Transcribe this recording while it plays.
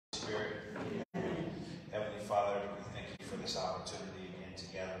Spirit. Heavenly Father, we thank you for this opportunity again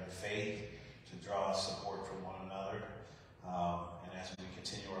together in faith to draw support from one another. And as we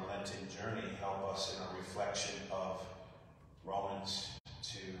continue our Lenten journey, help us in our reflection of Romans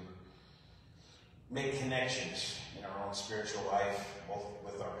to make connections in our own spiritual life, both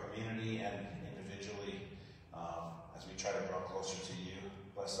with our community and individually, as we try to draw closer to you.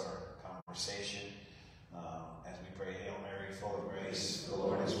 Bless our conversation. As we pray, Hail Mary, full of grace, the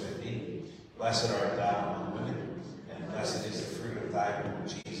Lord is with thee. Blessed art thou among women, and blessed is the fruit of thy womb,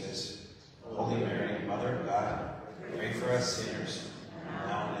 Jesus. Holy Mary, Mother of God, pray for us sinners,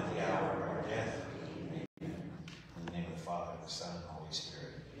 now and at the hour of our death. Amen. In the name of the Father, the Son, and the Holy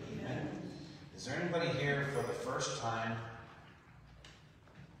Spirit. Amen. Is there anybody here for the first time?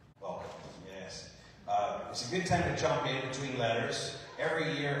 Welcome. Yes. It's a good time to jump in between letters.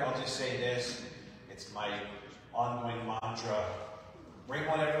 Every year, I'll just say this. It's my ongoing mantra. Bring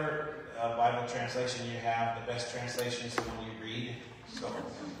whatever Bible translation you have. The best translation is the one you read. So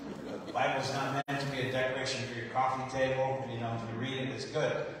the Bible's not meant to be a decoration for your coffee table. You know, if you read it, it's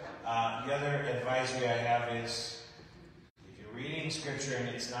good. The other advisory I have is, if you're reading Scripture and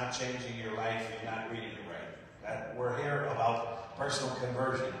it's not changing your life, you're not reading it right. We're here about personal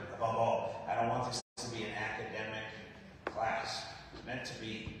conversion, above all. I don't want this to be an academic class. It's meant to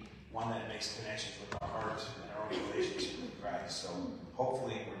be one that makes connections with our hearts and our own relationship with Christ. So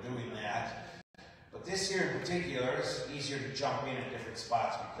hopefully we're doing that. But this year in particular, it's easier to jump in at different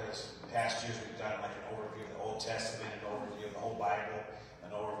spots because past years we've done like an overview of the Old Testament, an overview of the whole Bible,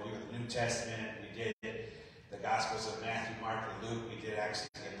 an overview of the New Testament. We did the Gospels of Matthew, Mark, and Luke. We did Acts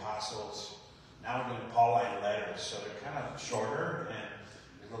of the Apostles. Now we're doing Pauline letters. So they're kind of shorter and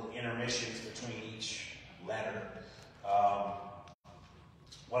there's little intermissions between each letter.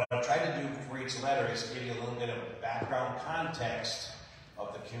 What I've tried to do for each letter is give you a little bit of background context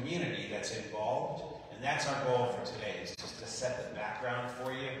of the community that's involved. And that's our goal for today, is just to set the background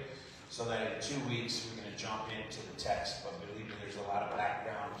for you so that in 2 weeks we're going to jump into the text. But believe me, there's a lot of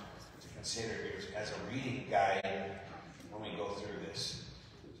background to consider here as a reading guide when we go through this.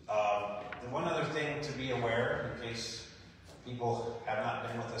 The one other thing to be aware, in case people have not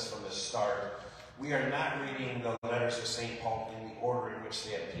been with us from the start, we are not reading the letters of St. Paul in the order in which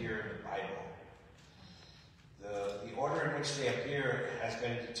they appear in the Bible. The order in which they appear has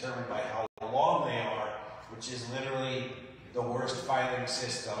been determined by how long they are, which is literally the worst filing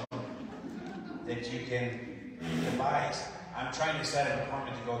system that you can devise. I'm trying to set an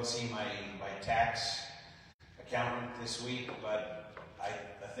appointment to go and see my tax accountant this week, but I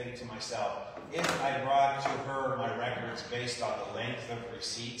think to myself, if I brought to her my records based on the length of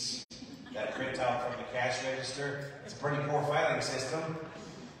receipts that print out from the cash register, it's a pretty poor filing system.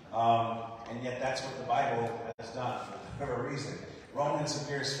 And yet that's what the Bible has done for whatever reason. Romans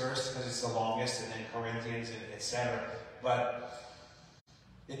appears first because it's the longest, and then Corinthians, etc. But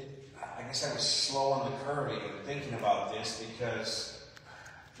I guess I was slow on the curve even thinking about this, because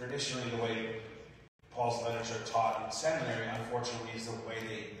traditionally the way Paul's letters are taught in seminary, unfortunately, is the way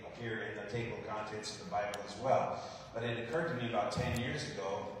they appear in the table of contents of the Bible as well. But it occurred to me about 10 years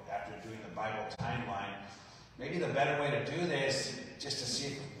ago, after doing the Bible timeline, maybe the better way to do this, just to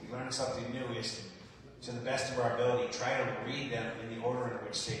see if we learn something new, is to the best of our ability, try to read them in the order in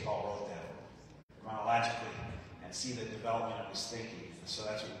which St. Paul wrote them, chronologically, and see the development of his thinking. So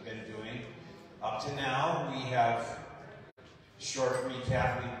that's what we've been doing. Up to now, we have short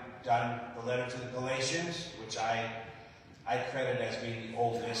recap. We've done the letter to the Galatians, which I credit as being the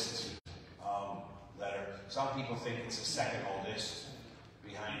oldest letter. Some people think it's the second oldest,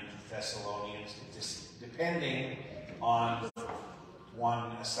 behind Thessalonians, just depending on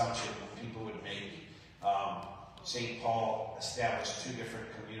one assumption people would make. St. Paul established two different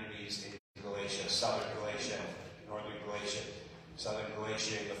communities in Galatia, southern Galatia, northern Galatia. Southern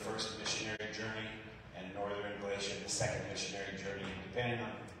Galatia, the first missionary journey, and northern Galatia, the second missionary journey. And depending on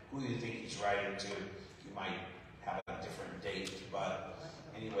who you think he's writing to, you might have a different date. But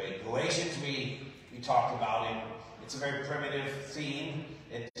anyway, Galatians we talked about, and it's a very primitive theme.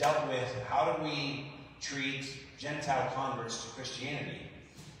 It dealt with how do we treat Gentile converts to Christianity.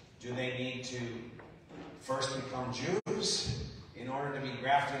 Do they need to first become Jews in order to be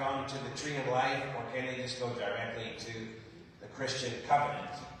grafted onto the tree of life, or can they just go directly to the Christian covenant?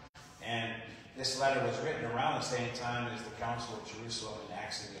 And this letter was written around the same time as the Council of Jerusalem and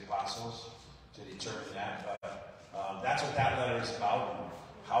Acts of the Apostles to determine that. But that's what that letter is about,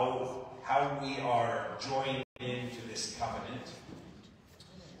 how we are joined into this covenant.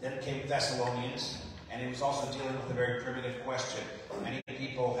 Then came Thessalonians, and it was also dealing with a very primitive question. Many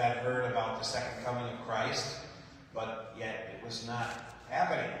people had heard about the second coming of Christ, but yet it was not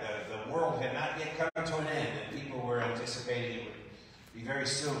happening. The world had not yet come to an end, and people were anticipating it would be very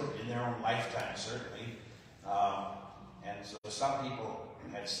soon, in their own lifetime, certainly. And so some people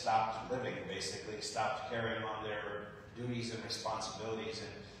had stopped living, basically, stopped carrying on their duties and responsibilities,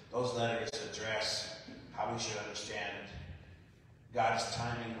 and those letters address how we should understand God's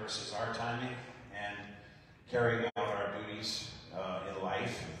timing versus our timing, and carrying out our duties in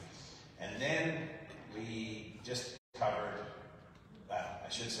life. And then we just covered, I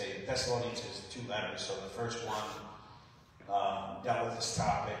should say, Thessalonians is 2 letters. So the first one dealt with this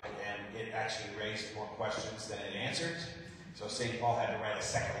topic, and it actually raised more questions than it answered. So St. Paul had to write a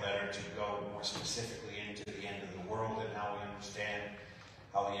second letter to go more specifically into the end of the world and how we understand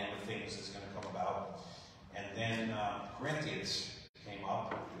how the end of things is going to come about. And then Corinthians came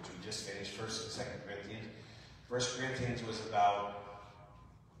up, which we just finished, 1st and 2nd Corinthians. 1 Corinthians was about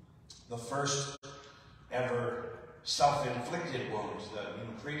the first ever self-inflicted wounds.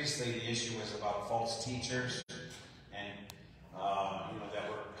 Previously the issue was about false teachers and that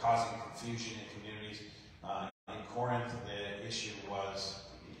were causing confusion in communities. In Corinth, the issue was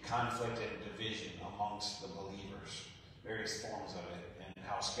conflict and division amongst the believers, various forms of it, and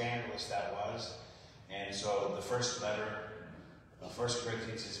how scandalous that was. And so the first letter, 1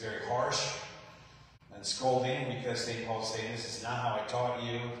 Corinthians, is very harsh and scolding, because St. Paul's saying, this is not how I taught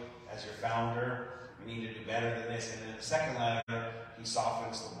you as your founder. We need to do better than this. And in the second letter, he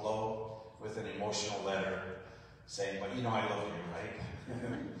softens the blow with an emotional letter saying, but I love you,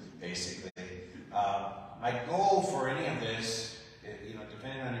 right? Basically. My goal for any of this,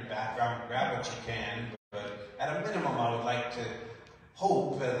 depending on your background, grab what you can, but at a minimum, I would like to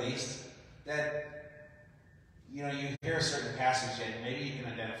hope, at least, that you hear a certain passage and maybe you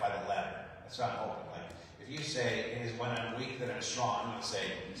can identify the letter. That's what I'm hoping. Like, if you say, it is when I'm weak that I'm strong, I'm going to say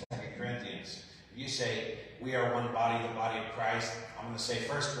 2 Corinthians. If you say, we are one body, the body of Christ, I'm going to say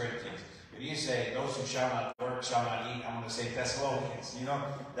 1 Corinthians. If you say, those who shall not work shall not eat, I'm going to say Thessalonians.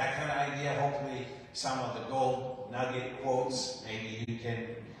 That kind of idea. Hopefully, some of the gold nugget quotes, maybe you can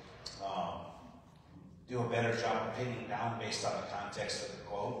do a better job of pinning down based on the context of the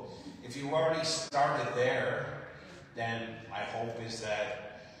quote. If you already started there, then my hope is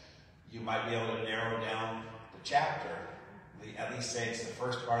that you might be able to narrow down the chapter. At least say it's the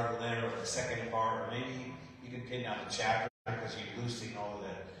first part of the letter or the second part, or maybe you can pin down the chapter because you loosely know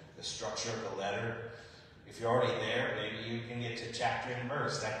the structure of the letter. If you're already there, maybe you can get to chapter and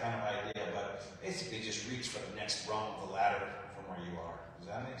verse, that kind of idea. But basically just reach for the next rung of the ladder from where you are. Does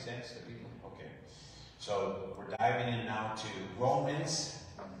that make sense to people? Okay. So we're diving in now to Romans.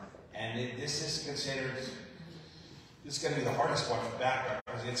 And this is going to be the hardest one for background,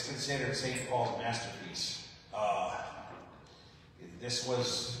 because it's considered St. Paul's masterpiece. This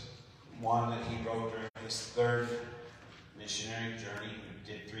was one that he wrote during his third missionary journey.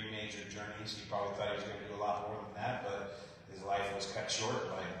 He did 3 major journeys. He probably thought he was going to do a lot more than that, but his life was cut short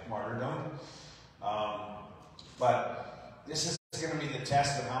by martyrdom. But this is going to be the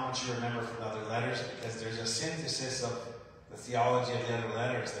test of how much you remember from the other letters, because there's a synthesis of the theology of the other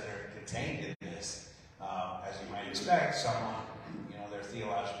letters that are contained in this. As you might expect, someone, their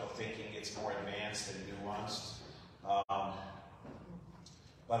theological thinking gets more advanced and nuanced.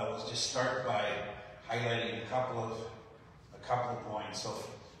 But I will just start by highlighting a couple of points. So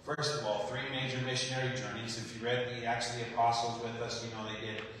first of all, 3 major missionary journeys. If you read the Acts of the Apostles with us, they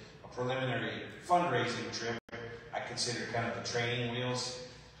did a preliminary fundraising trip. I consider kind of the training wheels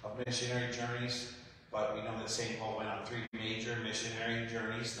of missionary journeys. But we know that St. Paul went on 3 major missionary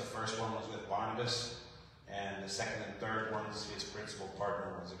journeys. The first one was with Barnabas, and the second and third ones, his principal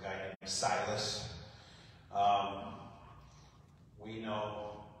partner was a guy named Silas. We know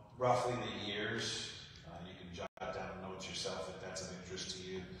roughly the years. You can jot down notes yourself if that's of interest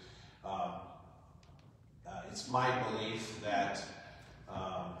to you. It's my belief that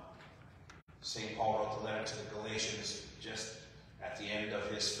St. Paul wrote the letter to the Galatians just at the end of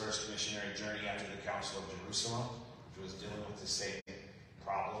his first missionary journey after the Council of Jerusalem, which was dealing with the same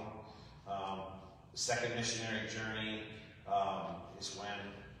problem. The second missionary journey is when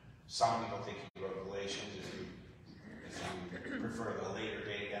some people think he wrote Galatians. If you prefer the later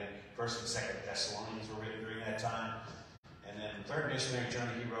date, then 1st and 2nd Thessalonians were written during that time. And then the third missionary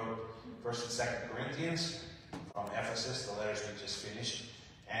journey, he wrote 1st and 2nd Corinthians from Ephesus, the letters we just finished.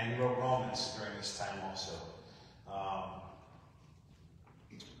 And he wrote Romans during this time also.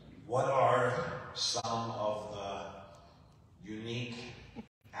 What are some of the unique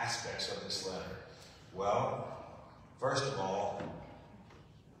aspects of this letter? Well, first of all,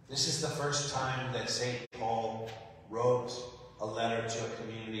 this is the first time that St. Paul wrote a letter to a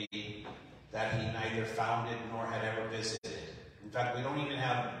community that he neither founded nor had ever visited. In fact, we don't even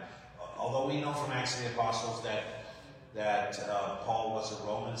have, although we know from Acts of the Apostles that Paul was a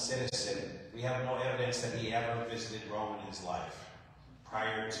Roman citizen, we have no evidence that he ever visited Rome in his life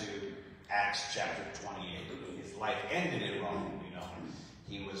prior to Acts chapter 28. His life ended in Rome, you know.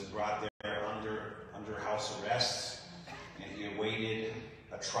 He was brought there under house arrest, and he awaited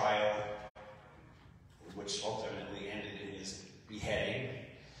a trial which ultimately ended in his beheading.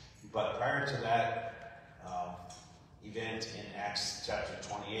 But prior to that event in Acts chapter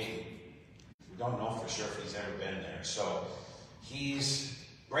 28, we don't know for sure if he's ever been there. So he's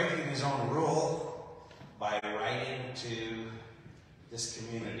breaking his own rule by writing to this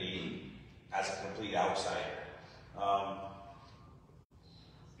community as a complete outsider.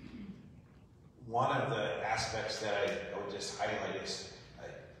 One of the aspects that I would just highlight is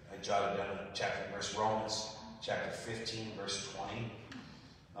I jotted down a chapter and verse, Romans chapter 15, verse 20.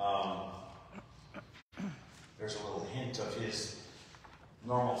 There's a little hint of his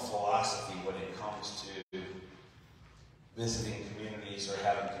normal philosophy when it comes to visiting communities or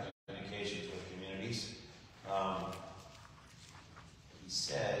having communications with communities. He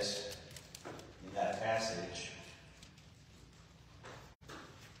says in that passage,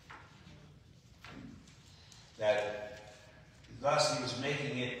 that thus he was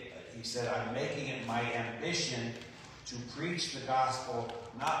making it, he said, I'm making it my ambition to preach the gospel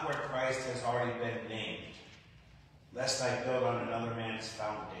not where Christ has already been named, lest I build on another man's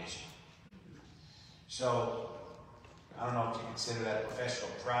foundation. So, I don't know if you consider that professional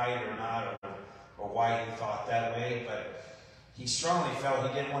pride or not, or why he thought that way, but he strongly felt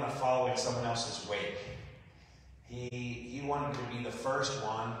he didn't want to follow in someone else's wake. He wanted to be the first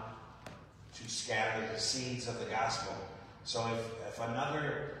one to scatter the seeds of the gospel. So if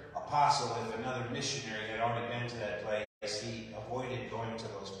another apostle, if another missionary had already been to that place, he avoided going to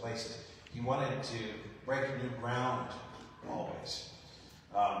those places. He wanted to break new ground always.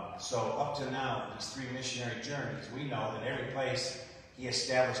 So up to now, these 3 missionary journeys, we know that every place he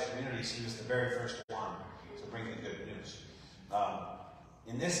established communities, he was the very first one to bring the good news.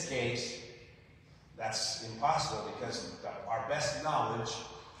 In this case, that's impossible because our best knowledge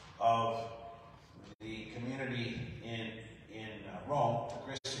of the community in Rome, the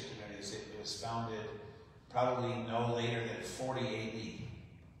Christian communities, it was founded probably no later than 40 A.D.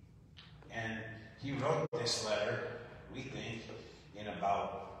 And he wrote this letter, we think, in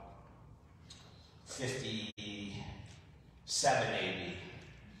about 57 A.D.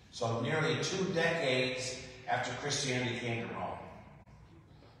 So nearly 2 decades after Christianity came to Rome.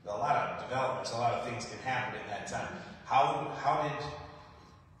 A lot of developments, a lot of things can happen in that time. How did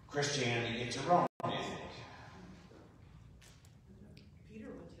Christianity get to Rome, do you think? Peter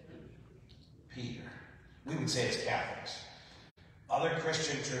went to him. Peter. We would say it's Catholics. Other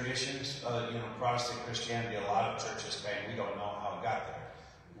Christian traditions, Protestant Christianity, a lot of churches claim we don't know how it got there.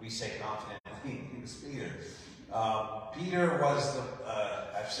 We say confidently it was Peter. Peter was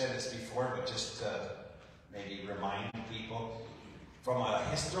I've said this before, but just to maybe remind people, from a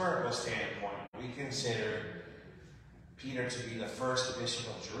historical standpoint, we consider Peter to be the first bishop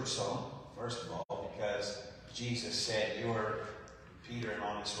of Jerusalem, first of all, because Jesus said, you are Peter, and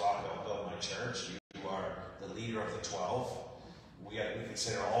on this rock I will build my church. You are the leader of the 12. We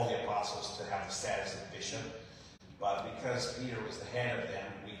consider all the apostles to have the status of bishop. But because Peter was the head of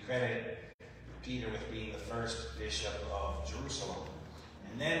them, we credit Peter with being the first bishop of Jerusalem.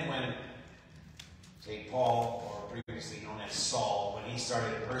 And then when St. Paul, or previously known as Saul, when he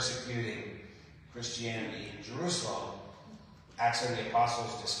started persecuting Christianity in Jerusalem, Acts of the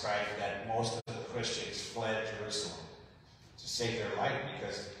Apostles described that most of the Christians fled Jerusalem to save their life,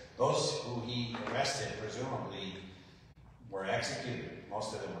 because those who he arrested presumably were executed.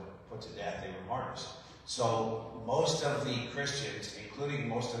 Most of them were put to death. They were martyrs. So most of the Christians, including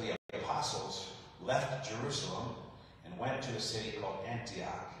most of the apostles, left Jerusalem and went to a city called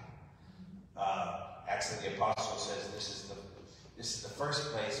Antioch. Acts of the Apostles says this is the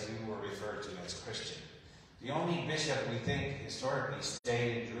first place we were referred to as Christian. The only bishop we think historically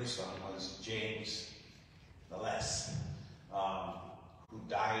stayed in Jerusalem was James the Less, who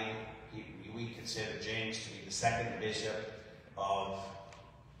died. We consider James to be the second bishop of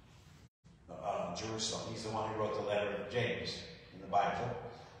Jerusalem. He's the one who wrote the letter of James in the Bible.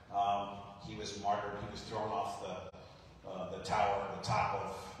 He was martyred. He was thrown off the tower, the top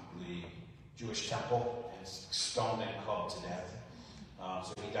of the Jewish temple, and stoned and clubbed to death.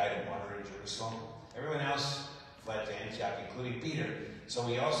 So he died a martyr in Jerusalem. Everyone else fled to Antioch, including Peter. So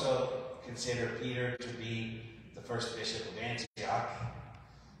we also consider Peter to be the first bishop of Antioch.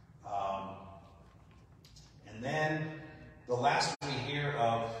 And then the last we hear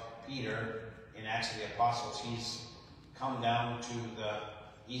of Peter in Acts of the Apostles, he's come down to the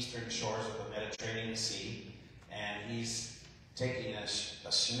eastern shores of the Mediterranean Sea, and he's taking a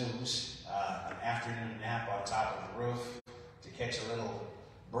snooze, an afternoon nap on top of the roof to catch a little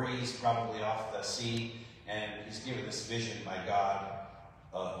breeze, probably off the sea, and he's given this vision by God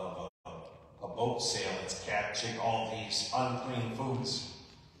of a boat sail that's catching all these unclean foods.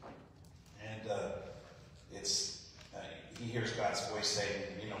 And he hears God's voice saying,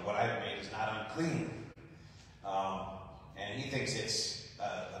 what I've made is not unclean. And he thinks it's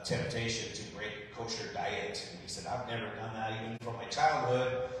a temptation to break kosher diet. And he said, I've never done that even from my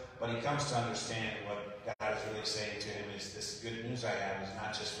childhood. But he comes to understand what God is really saying to him is this good news I have is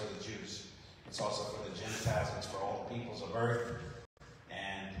not just for the Jews. It's also for the Gentiles. It's for all the peoples of earth.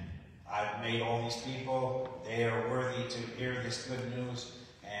 And I've made all these people. They are worthy to hear this good news.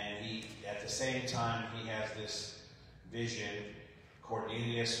 And at the same time, he has this vision.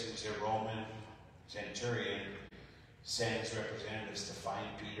 Cornelius, who's a Roman centurion, sends representatives to find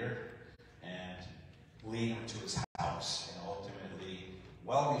Peter and lead him to his house. And ultimately,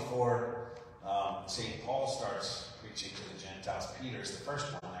 well before St. Paul starts preaching to the Gentiles, Peter's the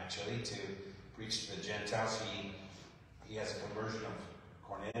first one actually to preach to the Gentiles. He has a conversion of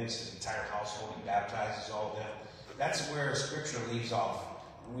Cornelius' entire household. He baptizes all of them. That's where Scripture leaves off.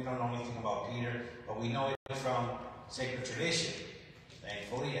 And we don't know anything about Peter, but we know it from sacred tradition.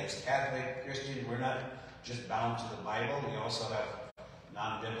 Thankfully, as Catholic Christians, we're not just bound to the Bible. We also have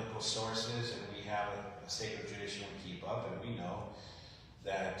non-biblical sources, and we have a sacred tradition we keep up, and we know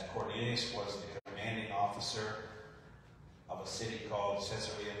that Cornelius was the commanding officer of a city called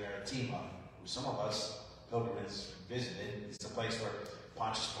Caesarea Maritima, who some of us pilgrims visited. It's the place where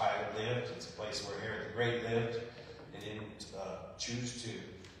Pontius Pilate lived. It's a place where Herod the Great lived. They didn't choose to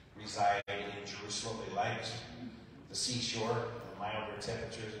reside in Jerusalem. They liked the seashore, the milder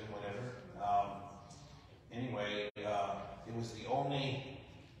temperatures and whatever. Anyway, it was the only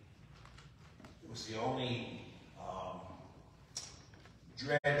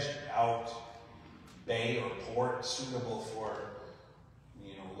dredged out bay or port suitable for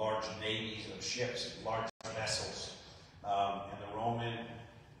large navies of ships, large vessels. And the Roman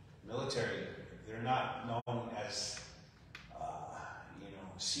military, they're not known as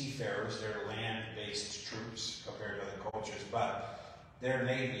seafarers. They're land-based troops compared to other cultures, but their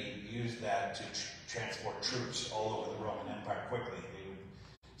navy used that to transport troops all over the Roman Empire quickly. They would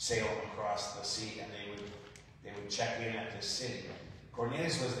sail across the sea, and they would check in at this city.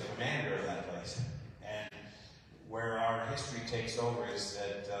 Cornelius was the commander of that place, and where our history takes over is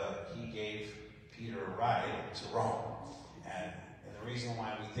that he gave Peter a ride to Rome, and the reason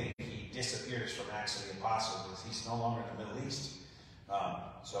why we think he disappears from Acts of the Apostles is he's no longer in the Middle East.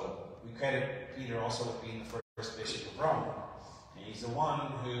 So we credit Peter also with being the first bishop of Rome. And he's the one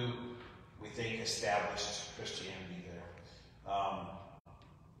who we think established Christianity there.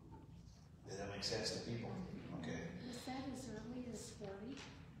 Does that make sense to people? Okay. Is that as early as 40?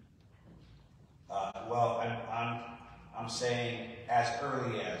 Well, I'm saying as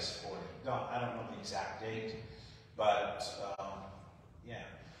early as 40. I don't know the exact date, but yeah.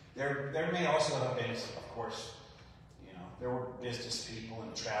 There may also have been, of course, there were business people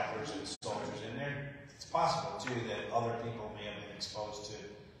and travelers and soldiers in there. It's possible, too, that other people may have been exposed to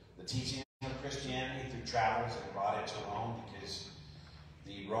the teaching of Christianity through travels and brought it to Rome, because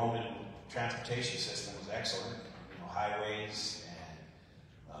the Roman transportation system was excellent. Highways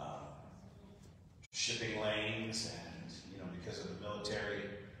and shipping lanes, and because of the military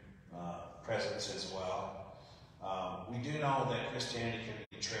presence as well. We do know that Christianity can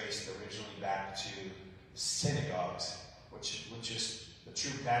be traced originally back to synagogues, which is the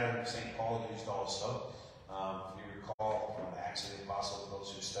true pattern of St. Paul used also. If you recall from the Acts of the Apostles,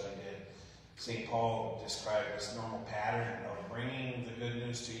 those who studied it, St. Paul described this normal pattern of bringing the good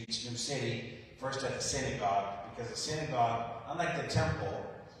news to each new city, first at the synagogue, because the synagogue, unlike the temple,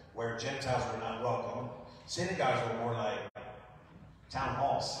 where Gentiles were not welcome, synagogues were more like town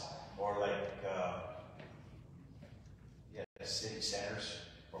halls, or like city centers,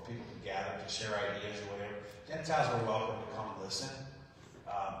 where people could gather to share ideas or whatever. Gentiles were welcome to come and listen.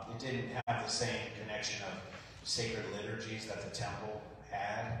 It didn't have the same connection of sacred liturgies that the temple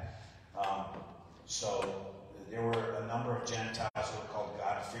had. So there were a number of Gentiles who were called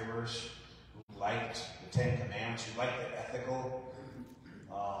God-fearers, who liked the Ten Commandments, who liked the ethical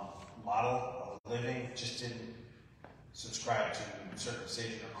model of living, just didn't subscribe to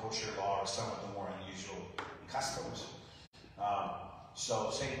circumcision or kosher law or some of the more unusual customs.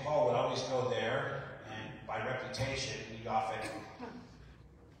 So St. Paul would always go there, and by reputation, he often,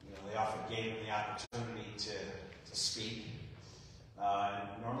 they often gave him the opportunity to speak.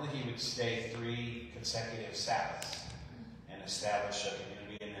 Normally he would stay 3 consecutive Sabbaths. and establish a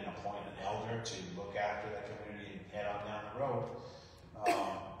community and then appoint an elder to look after that community and head on down the road.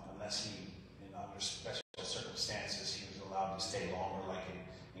 Unless he, under special circumstances, he was allowed to stay longer, like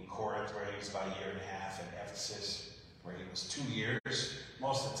in Corinth, where he was about a year and a half, in Ephesus, where he was 2 years.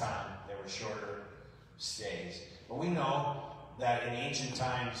 Most of the time, there were shorter stays. But we know that in ancient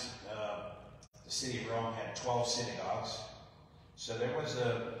times, the city of Rome had 12 synagogues. So there was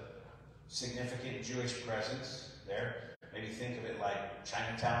a significant Jewish presence there. Maybe think of it like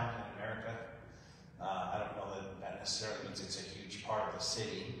Chinatown in America. I don't know that necessarily means it's a huge part of the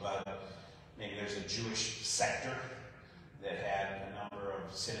city, but maybe there's a Jewish sector that had a number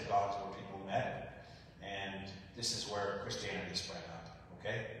of synagogues where people met, and this is where Christianity sprang up.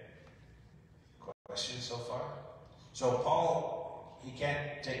 Okay? Questions so far? So Paul, he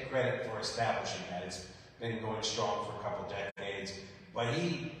can't take credit for establishing that. It's been going strong for a couple decades, but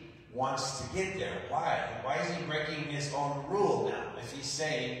he wants to get there. Why? Why is he breaking his own rule now? If he's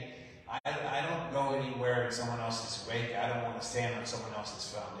saying, I don't go anywhere in someone else's wake, I don't want to stand on someone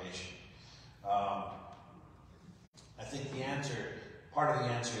else's foundation. I think the answer, part of the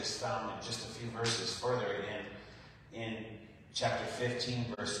answer is found in just a few verses further in chapter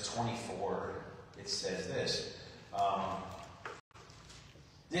 15, verse 24. It says this.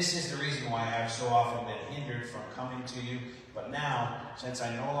 This is the reason why I have so often been hindered from coming to you. But now, since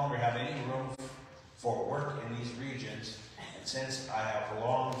I no longer have any room for work in these regions, and since I have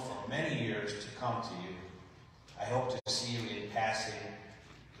longed for many years to come to you, I hope to see you in passing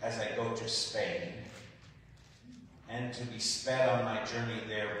as I go to Spain, and to be sped on my journey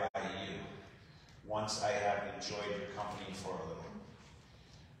there by you, once I have enjoyed your company for a little.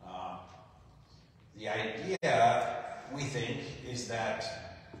 The idea, we think, is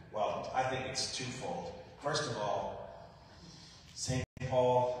that, well, I think it's twofold. First of all, St.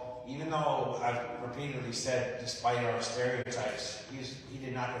 Paul, even though I've repeatedly said, despite our stereotypes, he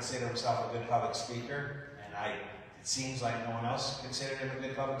did not consider himself a good public speaker, and it seems like no one else considered him a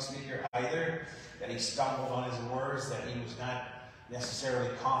good public speaker either, that he stumbled on his words, that he was not necessarily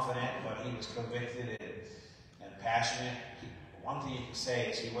confident, but he was convicted and passionate. One thing you can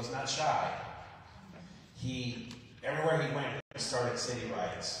say is he was not shy. Everywhere he went, he started city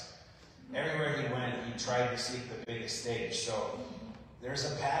riots. Everywhere he went, he tried to seek the biggest stage. So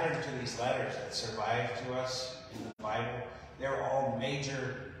there's a pattern to these letters that survive to us in the Bible. They're all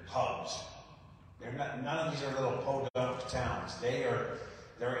major hubs. None of these are little podunk towns. They're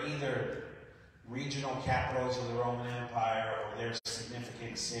either regional capitals of the Roman Empire, or they're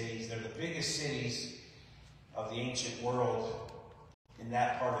significant cities. They're the biggest cities of the ancient world in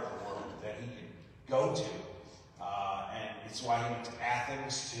that part of the world that he could go to. And it's why he went to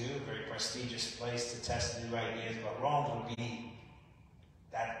Athens too, a very prestigious place to test new ideas. But Rome would be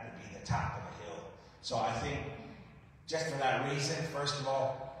the top of the hill. So I think just for that reason, first of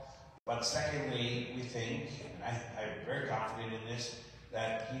all, but secondly, we think, and I'm very confident in this,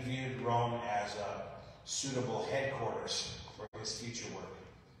 that he viewed Rome as a suitable headquarters for his future work.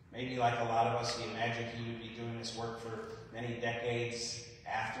 Maybe like a lot of us, he imagined he would be doing this work for many decades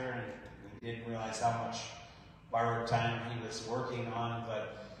after, and we didn't realize how much borrowed time he was working on.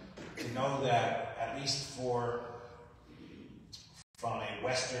 But to know that, at least from a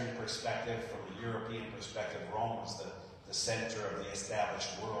Western perspective, from a European perspective, Rome was the center of the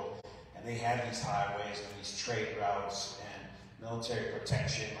established world. And they had these highways and these trade routes and military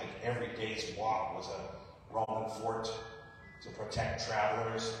protection. Like every day's walk was a Roman fort to protect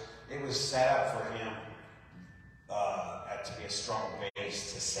travelers. It was set up for him to be a strong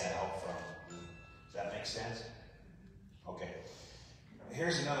base to set out from. Does that make sense? Okay.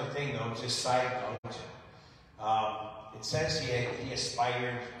 Here's another thing, though, just side note. It says he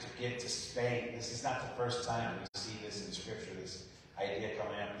aspired to get to Spain. This is not the first time we see this in Scripture, this idea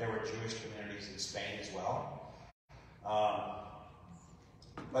coming up. There were Jewish communities in Spain as well.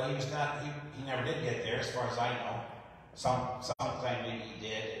 But he was not, he never did get there, as far as I know. Some claim maybe he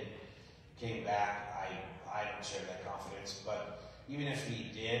did and came back. I don't share that confidence. But even if he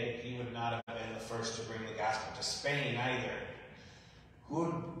did, he would not have been the first to bring the gospel to Spain either.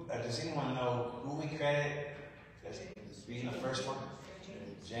 Does anyone know who we credit as being the first one?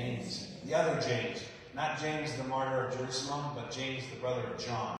 James. The other James. Not James the martyr of Jerusalem, but James the brother of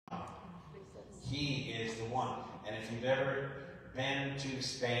John. He is the one. And if you've ever been to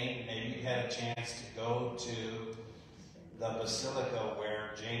Spain, maybe you had a chance to go to the basilica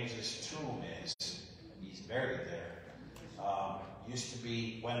where James's tomb is. He's buried there. Used to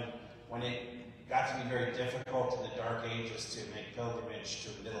be, when it got to be very difficult in the Dark Ages to make pilgrimage to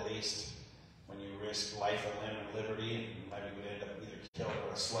the Middle East, when you risk life and limb and liberty, and maybe you would end up either killed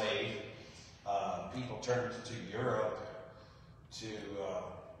or a slave, people turned to Europe to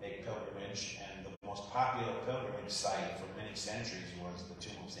make pilgrimage, and the most popular pilgrimage site for many centuries was the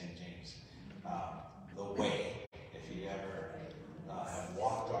Tomb of St. James. The Way, if you ever have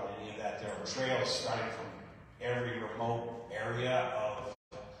walked on any of that, there are trails starting from every remote area of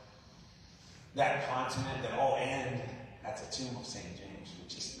that continent that all end at the Tomb of St. James,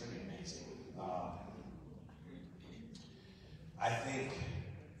 which is pretty amazing. I think,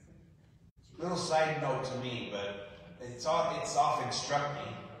 little side note to me, but it's often struck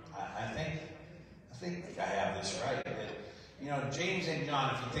me. I think I have this right. That, James and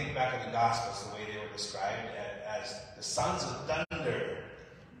John, if you think back of the Gospels, the way they were described as the sons of thunder,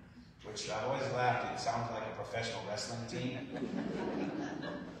 which I've always laughed, it sounds like a professional wrestling team.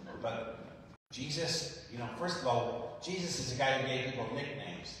 But Jesus, first of all, Jesus is a guy who gave people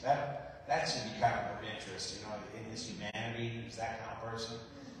nicknames. That should be kind of interest, in his humanity, he's that kind of person.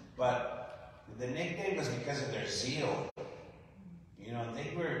 But the nickname was because of their zeal.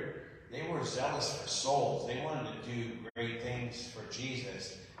 They were zealous for souls. They wanted to do great things for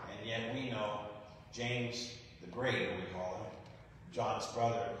Jesus. And yet we know James the Great, we call him, John's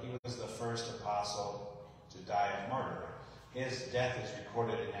brother, he was the first apostle to die of martyrdom. His death is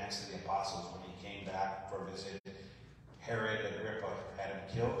recorded in Acts of the Apostles when he came back for a visit. Herod Agrippa had him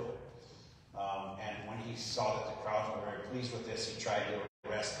killed. And when he saw that the crowds were very pleased with this, he tried to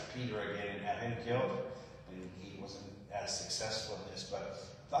arrest Peter again and have him killed. And he wasn't as successful in this. But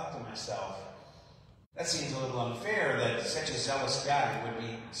I thought to myself, that seems a little unfair that such a zealous guy would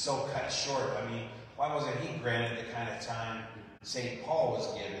be so cut short. I mean, why wasn't he granted the kind of time St. Paul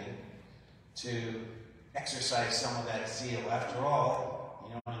was given to exercise some of that zeal? After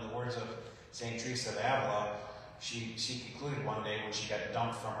all, in the words of St. Teresa of Avila, she concluded one day when she got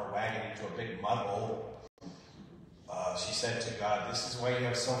dumped from her wagon into a big mud hole, she said to God, "This is why you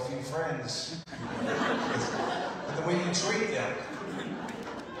have so few friends. The way you treat them."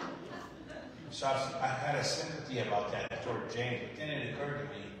 So I had a sympathy about that toward James, but then it occurred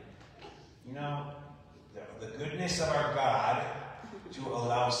to me, the goodness of our God to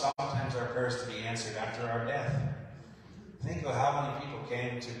allow sometimes our prayers to be answered after our death. Think of how many people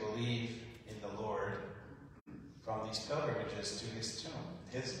came to believe in the Lord from these pilgrimages to his tomb.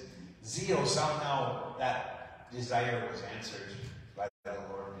 His zeal, somehow that desire was answered by the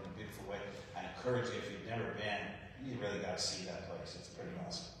Lord in a beautiful way. I encourage you, if you've never been, you really got to see that place. It's pretty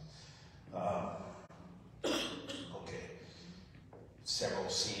awesome. Okay. Several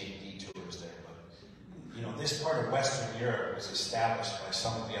scenic detours there, but this part of Western Europe was established by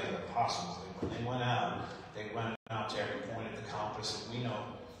some of the other apostles. When they went out to every point of the compass, and we know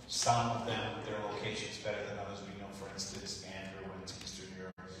some of them, their locations better than others. We know, for instance, Andrew went to Eastern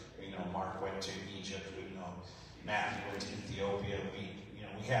Europe. We know Mark went to Egypt. We know Matthew went to Ethiopia.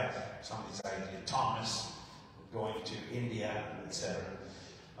 We have some of these ideas. Thomas going to India, etc.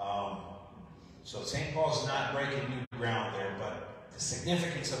 So St. Paul's not breaking new ground there, but the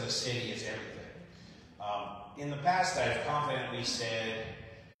significance of the city is everything. In the past, I've confidently said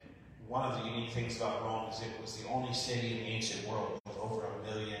one of the unique things about Rome is it was the only city in the ancient world with over 1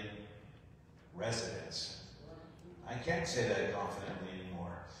 million residents. I can't say that confidently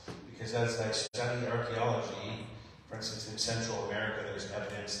anymore, because as I study archaeology, for instance, in Central America, there's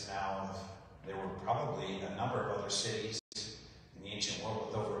evidence now of there were probably a number of other cities in the ancient world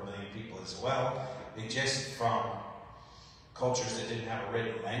with over 1 million people as well. They just from cultures that didn't have a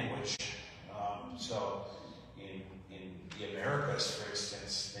written language. So in the Americas, for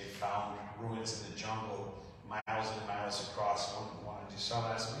instance, they found ruins in the jungle miles and miles across. One I just saw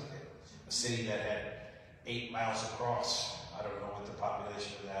last week. A city that had 8 miles across. I don't know what the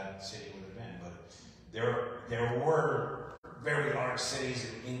population of that city would have been, but there were very large cities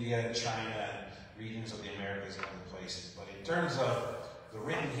in India and China and regions of the Americas and other places. But in terms of the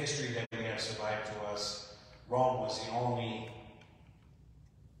written history that we have survived to us, Rome was the only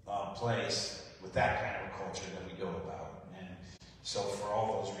place with that kind of culture that we know about. And so for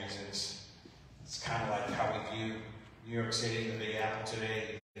all those reasons, it's kind of like how we view New York City, the Big Apple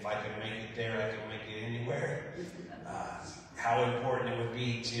today. If I could make it there, I could make it anywhere. How important it would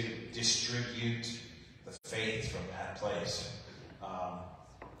be to distribute the faith from that place.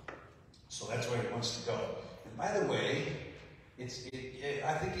 So that's where it wants to go. And by the way,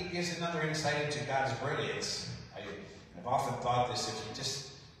 I think it gives another insight into God's brilliance. I've often thought this, if you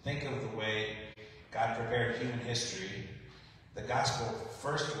just think of the way God prepared human history, the gospel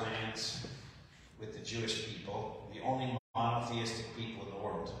first lands with the Jewish people, the only monotheistic people in the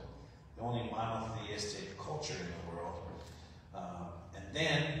world, the only monotheistic culture in the world. And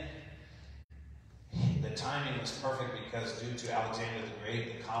then the timing was perfect because due to Alexander the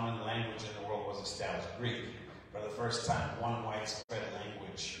Great, the common language in the world was established, Greek. for the first time, one widespread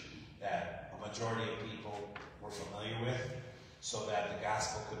language that a majority of people were familiar with, so that the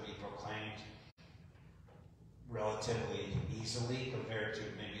gospel could be proclaimed relatively easily compared to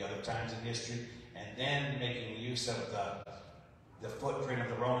maybe other times in history, and then making use of the footprint of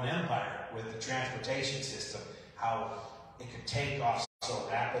the Roman Empire with the transportation system, how it could take off so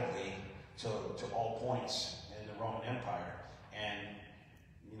rapidly to all points in the Roman Empire. And,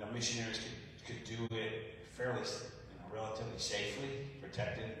 missionaries could do it fairly, relatively safely,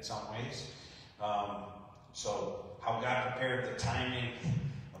 protected in some ways. So how God prepared the timing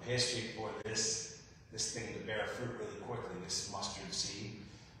of history for this thing to bear fruit really quickly, this mustard seed.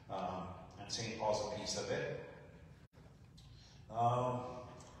 And St. Paul's a piece of it.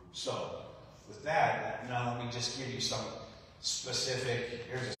 So with that, now let me just give you some specific,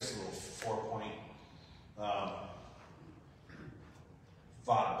 here's this little 4-point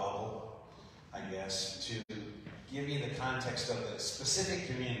thought bubble, I guess, to give you the context of the specific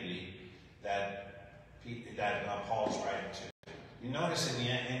community that Paul's writing to. You notice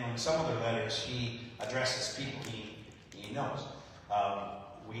in some other letters, he addresses people he knows.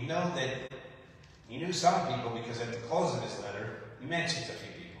 We know that he knew some people because at the close of his letter, he mentions a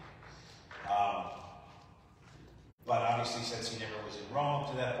few people. But obviously, since he never was in Rome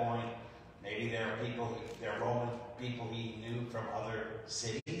up to that point, maybe there are Roman people he knew from other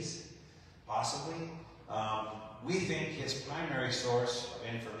cities, possibly. We think his primary source of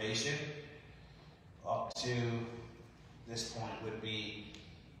information up to this point would be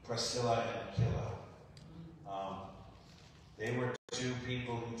Priscilla and Aquila. They were two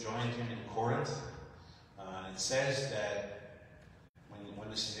people who joined him in Corinth. And it says that when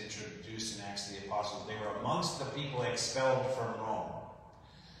this is introduced in Acts of the Apostles, they were amongst the people expelled from Rome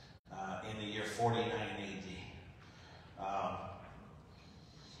in the year 49 AD.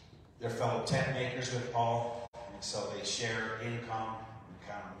 They're fellow tent makers with Paul, and so they share income and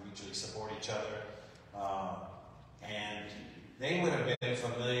kind of mutually support each other. And they would have been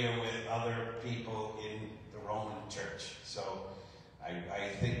familiar with other people in the Roman church. So I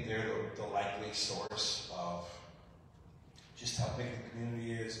think they're the likely source of just how big the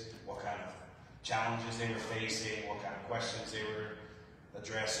community is, what kind of challenges they were facing, what kind of questions they were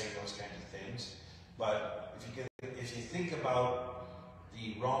addressing, those kinds of things. But if you think about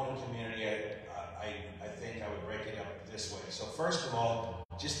the Roman community, I think I would break it up this way. So first of all,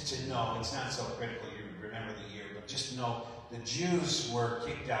 just to know, it's not so critical you remember the year, but just know the Jews were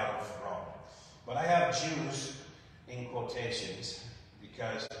kicked out of Rome. But I have Jews in quotations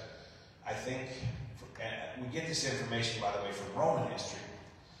because I think, we get this information, by the way, from Roman history.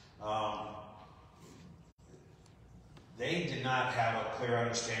 They did not have a clear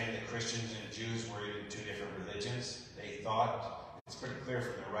understanding that Christians and Jews were in two different religions. They thought, it's pretty clear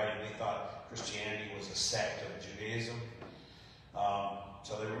from their writing, they thought Christianity was a sect of Judaism.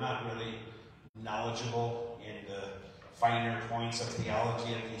 So they were not really knowledgeable in the finer points of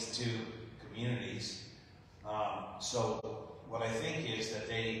theology of these two communities. So what I think is that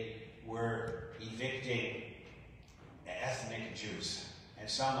they were evicting ethnic Jews. And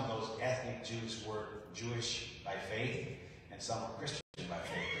some of those ethnic Jews were Jewish by faith, and some were Christian by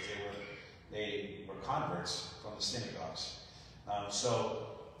faith, because they were converts from the synagogues. So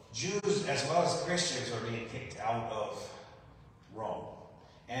Jews as well as Christians are being kicked out of Rome.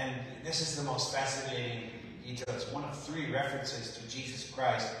 And this is the most fascinating detail. It's one of 3 references to Jesus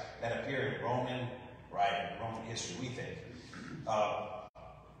Christ that appear in Roman writing, Roman history, we think.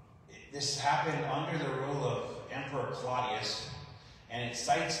 This happened under the rule of Emperor Claudius, and it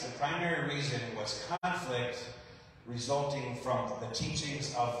cites the primary reason was conflict resulting from the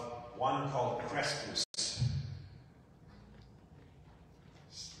teachings of one called Crispus.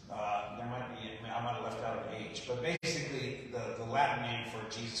 I might have left out an H, but basically the Latin name for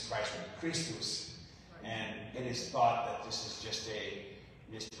Jesus Christ would be Christus, and it is thought that this is just a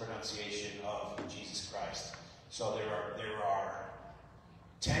mispronunciation of Jesus Christ. So there are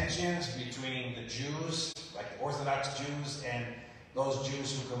tensions between the Jews, like the Orthodox Jews, and those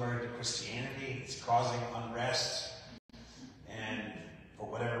Jews who converted to Christianity. It's causing unrest, and for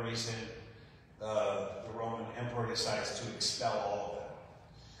whatever reason, the Roman emperor decides to expel all of them.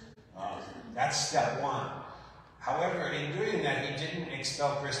 That's step one. However, in doing that, he didn't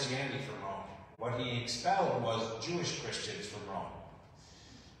expel Christianity from Rome. What he expelled was Jewish Christians from Rome.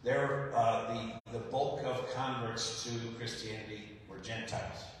 The bulk of converts to Christianity were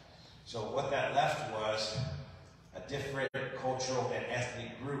Gentiles. So what that left was a different cultural and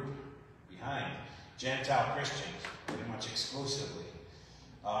ethnic group behind. Gentile Christians, pretty much exclusively.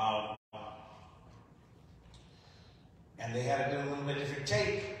 And they had to do a little bit different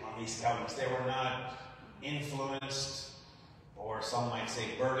take on these covenants. They were not influenced, or some might say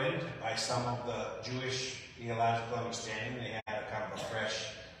burdened, by some of the Jewish theological understanding. They had a kind of a fresh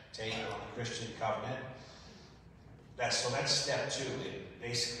take on the Christian covenant. So that's step two. It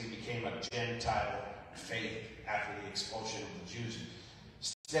basically became a Gentile faith after the expulsion of the Jews.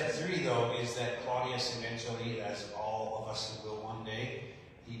 Step three, though, is that Claudius eventually, as all of us will one day,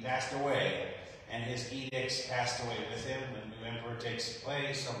 he passed away, and his edicts passed away with him. When the new emperor takes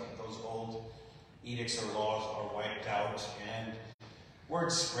place, some of those old edicts or laws are wiped out, and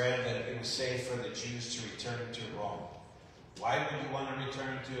word spread that it was safe for the Jews to return to Rome. Why would you want to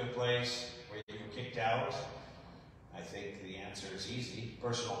return to a place where you were kicked out? I think the answer is easy.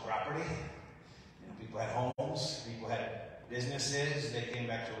 Personal property. People had homes, people had businesses, they came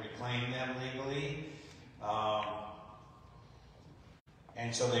back to reclaim them legally.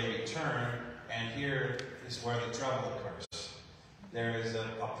 And so they returned, and here is where the trouble occurs. There is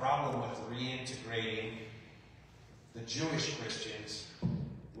a problem with reintegrating the Jewish Christians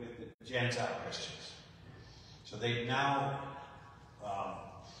with the Gentile Christians. So they now,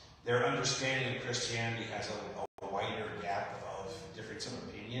 their understanding of Christianity has a wider gap of difference of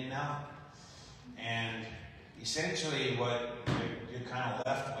opinion now. And essentially what you're kind of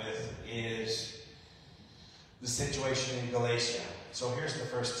left with is the situation in Galatia. So here's the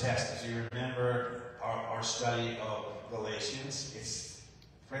first test. If you remember our study of Galatians, it's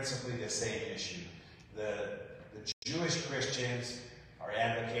principally the same issue. The Jewish Christians are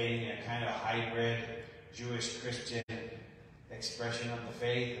advocating a kind of hybrid Jewish-Christian expression of the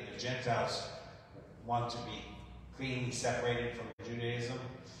faith, and the Gentiles want to be cleanly separated from Judaism.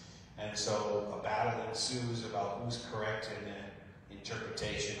 And so a battle ensues about who's correct in the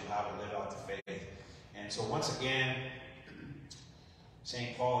interpretation of how to live out the faith. And so once again,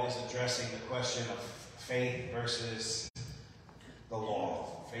 St. Paul is addressing the question of faith versus the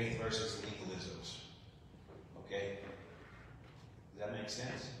law, faith versus legalisms. Okay? Does that make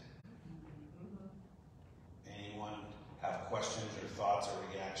sense? Anyone have questions or thoughts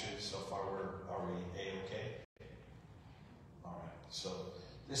or reactions? So far, are we A-okay? All right. So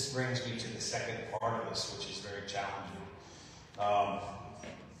this brings me to the second part of this, which is very challenging.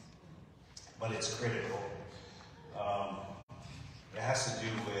 But it's critical. It has to do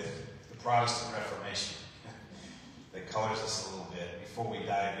with the Protestant Reformation that colors us a little bit before we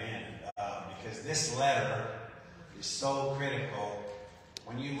dive in. Because this letter is so critical.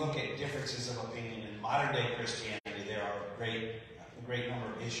 When you look at differences of opinion in modern day Christianity, there are a great number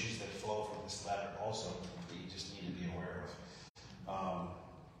of issues that flow from this letter also that you just need to be aware of.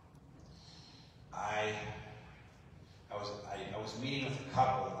 I was meeting with a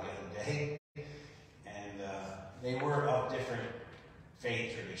couple the other day, and they were of different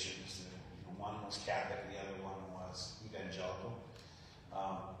faith traditions. One was Catholic, the other one was evangelical.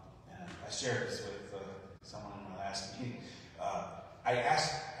 And I shared this with someone in my last meeting. I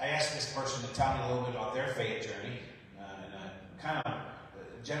asked this person to tell me a little bit about their faith journey, and kind of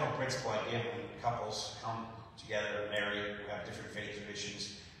the general principle I give when couples come together and marry who have different faith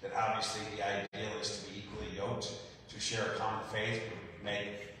traditions, that obviously the ideal is to be equally yoked, to share a common faith would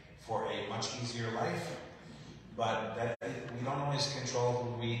make for a much easier life. But that we don't always control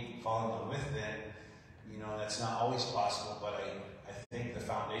who we fall in love with, then, that's not always possible. But I think the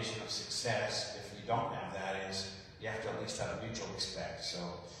foundation of success, if you don't have that, is you have to at least have mutual respect. So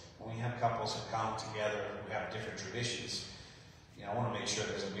when we have couples who come together who have different traditions, I want to make sure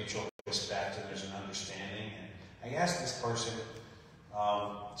there's a mutual respect and there's an understanding. And I asked this person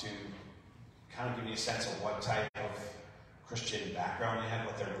to kind of give me a sense of what type of Christian background they had,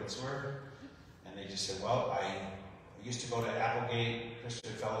 what their roots were. And they just said, well, I used to go to Applegate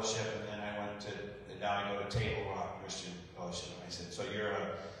Christian Fellowship, and then now I go to Table Rock Christian Fellowship. And I said, so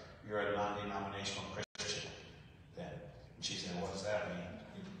you're a non-denominational Christian then? And she said, what does that mean?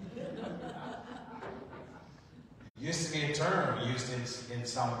 It used to be a term used in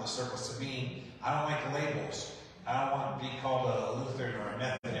some of the circles to mean, I don't like the labels. I don't want to be called a Lutheran or a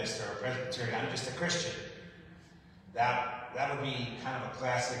Methodist or a Presbyterian. I'm just a Christian. That would be kind of a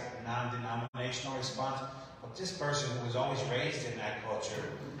classic non-denominational response. But this person who was always raised in that culture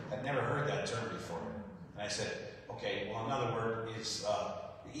had never heard that term before. And I said, okay, well, another word is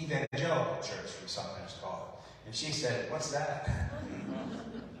the evangelical church, we sometimes call it. And she said, what's that?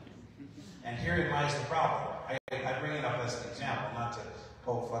 And herein lies the problem. I bring it up as an example, not to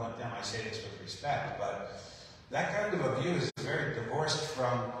poke fun at them. I say this with respect, but that kind of a view is very divorced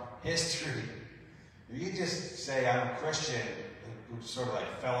from history. If you just say, I'm a Christian, who sort of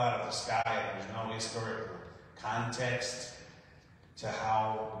like fell out of the sky and there's no historical context to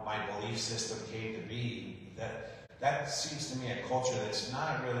how my belief system came to be, that seems to me a culture that's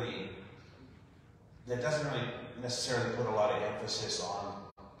not really that doesn't really necessarily put a lot of emphasis on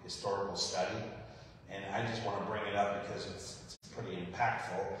historical study. And I just want to bring it up because it's pretty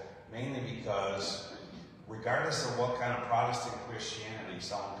impactful, mainly because regardless of what kind of Protestant Christianity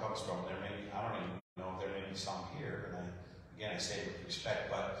someone comes from, there may be, I don't even know if there may be some here, and I say it with respect,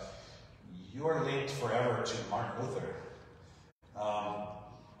 but you're linked forever to Martin Luther.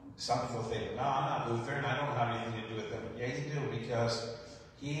 Some people think, no, I'm not Lutheran, I don't have anything to do with him. Yeah, you do, because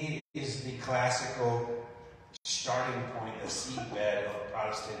he is the classical starting point, the seedbed of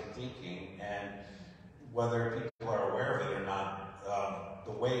Protestant thinking, and whether people are aware of it or not,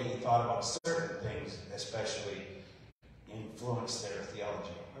 the way he thought about certain things, especially, influenced their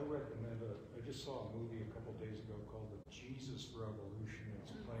theology. I recommend I just saw a movie a couple days ago called The Jesus Revolution.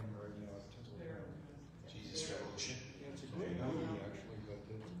 It's playing right now at Temple Town. Jesus Revolution? Yeah, it's a great movie, actually, but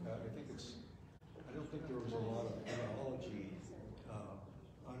I think I don't think there was a lot of theology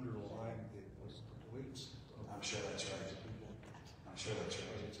underlying it was the beliefs. I'm sure that's right. I'm sure that's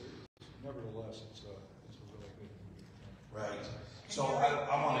right. Nevertheless, it's a really good movie. Right. So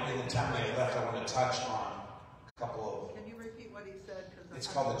I want to, in the time we have left, I want to touch on a couple of. Can you repeat what he said? It's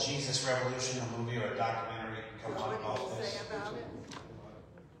called The Jesus Revolution, a movie or a documentary. Come on about What did he this. say about it?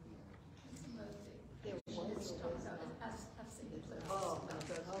 Oh,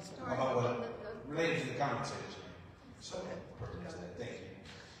 How about what related to the conversation? So, perfect. Thank you.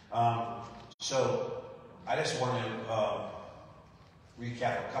 So, I just want to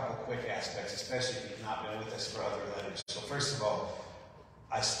recap a couple quick aspects, especially if you've not been with us for other letters. So, first of all,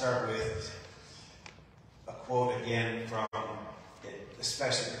 I start with a quote again from, it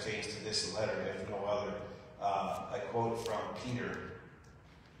especially pertains to this letter, if no other. A quote from Peter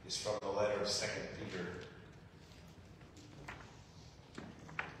is from the letter of 2 Peter.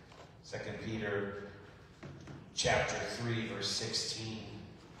 2 Peter chapter 3, verse 16,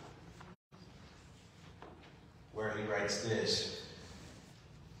 where he writes this.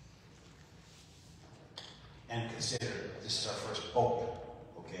 And consider, this is our first pope,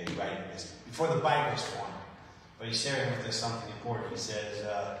 okay, writing this, before the Bible was formed. But he's sharing with us something important. He says,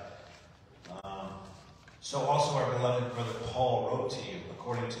 so also our beloved brother Paul wrote to you,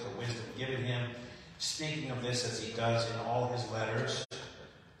 according to the wisdom given him, speaking of this as he does in all his letters.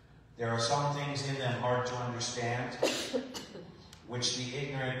 There are some things in them hard to understand, which the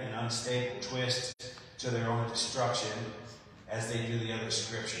ignorant and unstable twist to their own destruction, as they do the other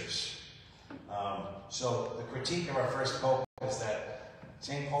scriptures. So the critique of our first pope is that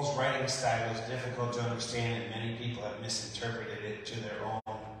St. Paul's writing style is difficult to understand, and many people have misinterpreted it to their own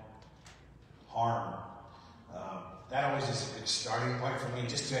harm. That always is a good starting point for me,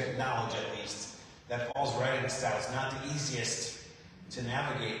 just to acknowledge at least that Paul's writing style is not the easiest to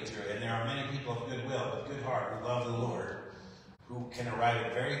navigate through, and there are many people of goodwill, with good heart, who love the Lord, who can arrive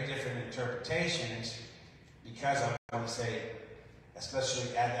at very different interpretations, because I want to say,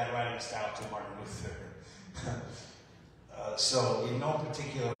 especially add that writing style to Martin Luther. So in no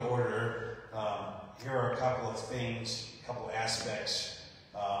particular order, here are a couple of things, a couple of aspects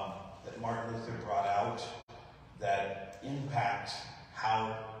that Martin Luther brought out that impact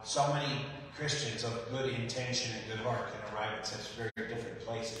how so many Christians of good intention and good heart can arrive at such very different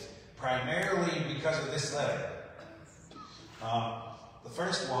places, primarily because of this letter. The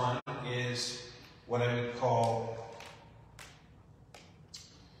first one is what I would call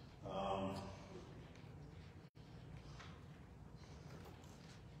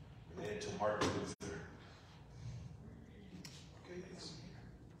related to Martin Luther. Okay, let's see here.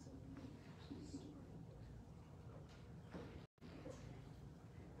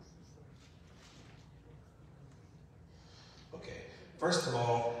 Okay, first of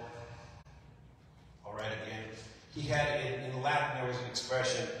all right again, he had, in Latin there was an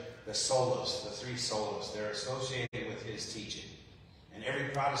expression, the solas, the three solas, they're associated with his teaching. And every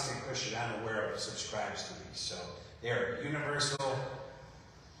Protestant Christian I'm aware of subscribes to these. So they're universal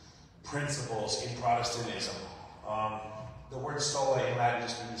principles in Protestantism. The word sola in Latin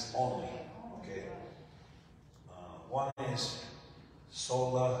just means only. Okay. One is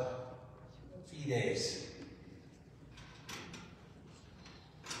sola fides.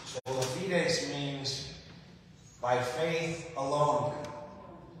 Sola fides means by faith alone.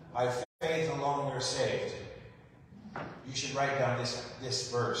 By faith alone you're saved. You should write down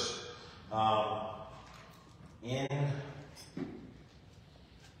this verse.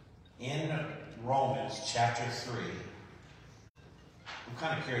 In Romans chapter 3, I'm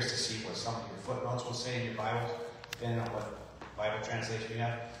kind of curious to see what some of your footnotes will say in your Bible, depending on what Bible translation you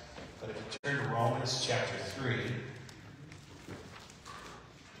have. But if you turn to Romans chapter 3,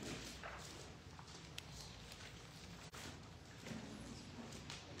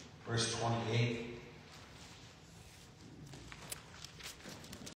 verse 28,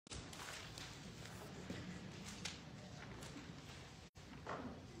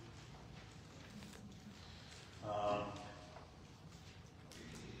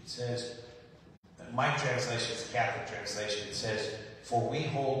 says, my translation is a Catholic translation. It says, "For we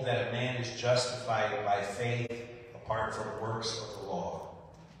hold that a man is justified by faith apart from works of the law."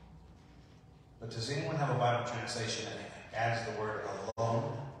 But does anyone have a Bible translation that adds the word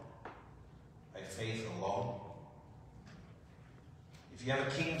alone? By faith alone? If you have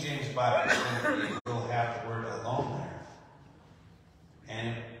a King James Bible, it will have the word alone there.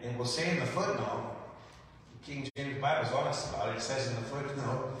 And it will say in the footnote, the King James Bible is honest about it. It says in the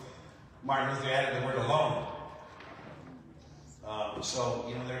footnote, Martin Luther added the word alone.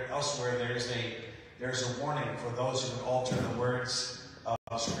 So, elsewhere there's a warning for those who would alter the words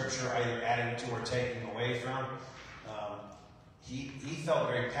of Scripture, either adding to or taking away from. He felt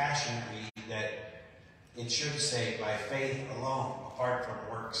very passionately that it should say by faith alone, apart from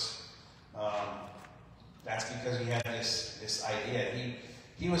works. That's because he had this idea.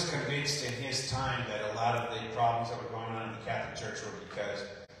 He was convinced in his time that a lot of the problems that were going on in the Catholic Church were because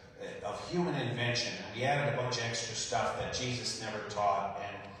of human invention. And we added a bunch of extra stuff that Jesus never taught,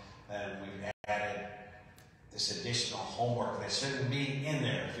 and we've added this additional homework that shouldn't be in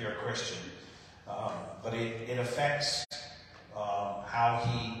there if you're a Christian. But it affects how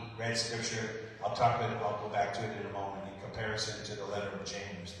he read Scripture. I'll go back to it in a moment. In comparison to the letter of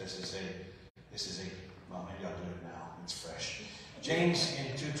James, this is well, maybe I'll do it now. It's fresh. James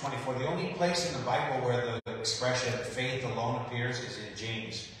in 2:24. The only place in the Bible where the expression faith alone appears is in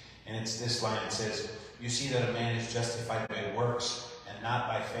James. And it's this line. It says, "You see that a man is justified by works and not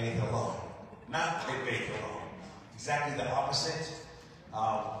by faith alone." Not by faith alone. Exactly the opposite.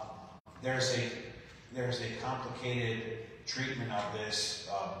 There's a complicated treatment of this.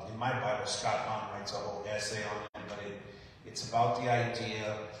 In my Bible, Scott Hahn writes a whole essay on it, but it's about the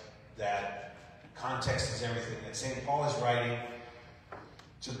idea that context is everything. That St. Paul is writing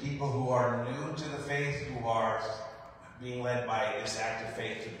to people who are new to the faith, who are being led by this act of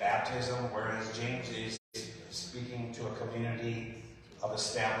faith to baptism, whereas James is speaking to a community of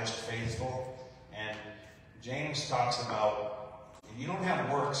established faithful. And James talks about, if you don't have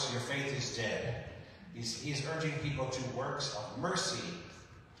works, your faith is dead. He's urging people to works of mercy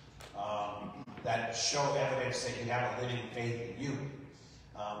that show evidence that you have a living faith in you.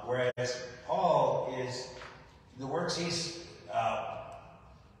 Whereas Paul is, the works he's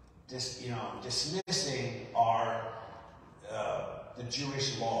dismissing are the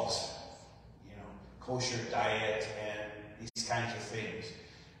Jewish laws, kosher diet and these kinds of things.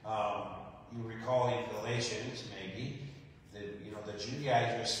 You recall in Galatians, maybe, the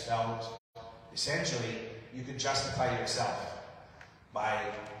Judaizers felt essentially you could justify yourself by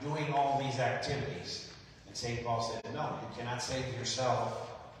doing all these activities. And St. Paul said, no, you cannot save yourself.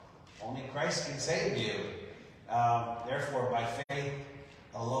 Only Christ can save you. Therefore, by faith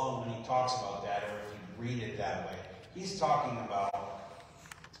alone, when he talks about that, or if you read it that way, he's talking about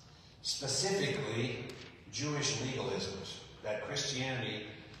specifically Jewish legalisms, that Christianity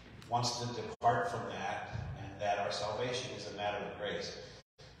wants to depart from that, and that our salvation is a matter of grace.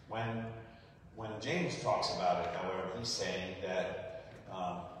 When James talks about it, however, he's saying that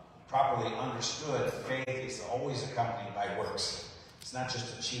properly understood, faith is always accompanied by works. It's not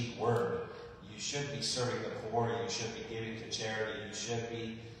just a cheap word. You should be serving the poor. You should be giving to charity. You should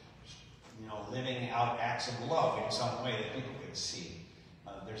be, living out acts of love in some way that people can see.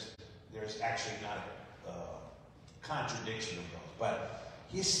 There's actually not a contradiction of those. But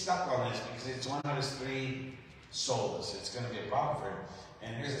he's stuck on this because it's one of his three solas. It's going to be a problem for him.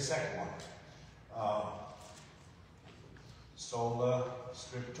 And here's the second one. Sola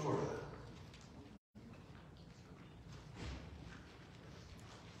Scriptura.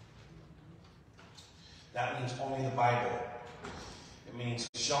 That means only the Bible. It means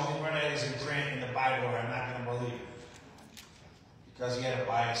show me where that is in print in the Bible or I'm not going to believe it. Because he had a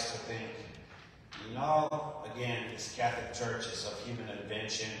bias to think, again, this Catholic Church is of human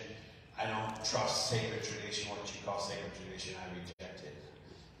invention. I don't trust sacred tradition. What you call sacred tradition, I reject it.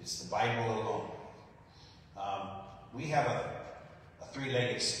 It's the Bible alone. We have a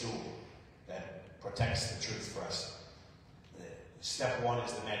three-legged stool that protects the truth for us. Step one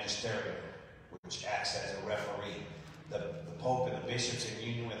is the magisterium, which acts as a referee. The Pope and the bishops in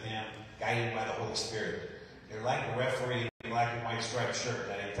union with him, guided by the Holy Spirit. They're like a referee in a black and white striped shirt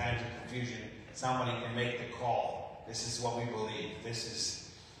that in times of confusion, somebody can make the call. This is what we believe. This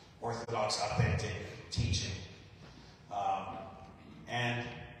is Orthodox, authentic teaching. And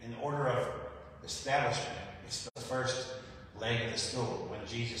in order of establishment, it's the first leg of the stool. When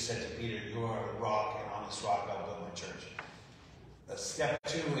Jesus said to Peter, "You are the rock, and on this rock I'll build my church." Step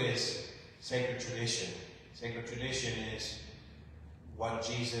two is sacred tradition. Sacred tradition is what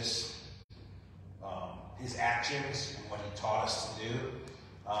Jesus, his actions and what he taught us to do.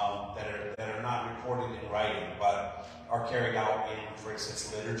 that are not recorded in writing, but are carried out in, for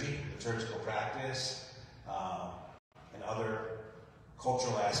instance, liturgy, liturgical practice, and other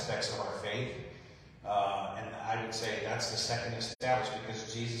cultural aspects of our faith. And I would say that's the second established,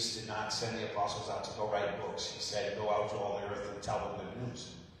 because Jesus did not send the apostles out to go write books. He said, go out to all the earth and tell them good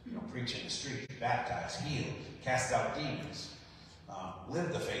news. Preach in the street, baptize, heal, cast out demons,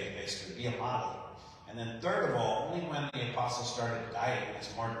 live the faith, basically, be a model. And then third of all, only when the apostles started dying as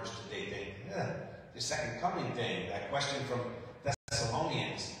martyrs did they think, the second coming thing, that question from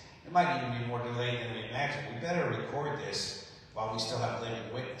Thessalonians, it might even be more delayed than we imagined. We better record this while we still have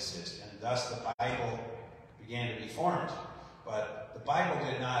living witnesses. And thus the Bible began to be formed. But the Bible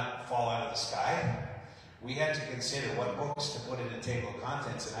did not fall out of the sky. We had to consider what books to put in the table of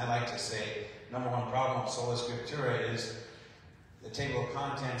contents. And I like to say, number one problem of Sola Scriptura is the table of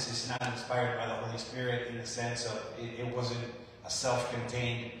contents is not inspired by the Holy Spirit in the sense of it wasn't a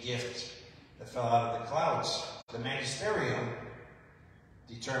self-contained gift that fell out of the clouds. The magisterium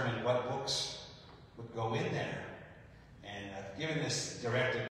determined what books would go in there. And I've given this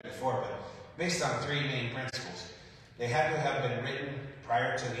directive before, but based on three main principles. They had to have been written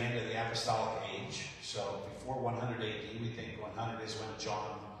prior to the end of the apostolic age. So before 100 AD, we think 100 is when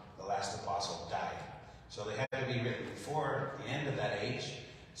John, the last apostle, died. So they had to be written before the end of that age.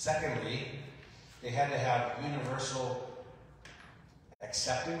 Secondly, they had to have universal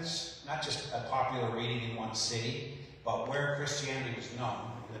acceptance, not just a popular reading in one city, but where Christianity was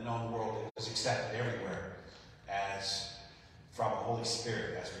known, in the known world, it was accepted everywhere as from the Holy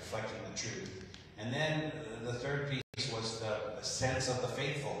Spirit, as reflecting the truth. And then the third piece was the sense of the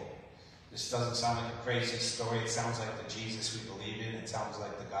faithful. This doesn't sound like a crazy story. It sounds like the Jesus we believe in. It sounds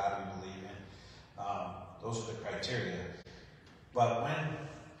like the God we believe in. Those are the criteria. But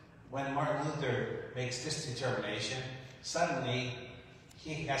when Martin Luther makes this determination, suddenly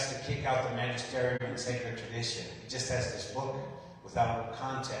he has to kick out the magisterium and sacred tradition. He just has this book without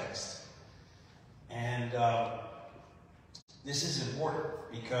context. And this is important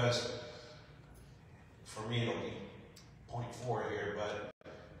because, for me, it'll be point 4 here, but,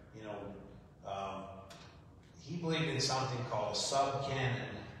 he believed in something called a sub-canon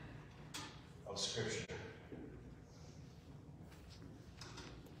of Scripture.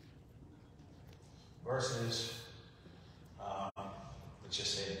 Versus, let's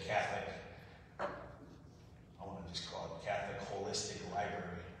just say the Catholic, I want to just call it Catholic Holistic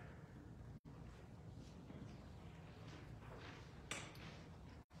Library.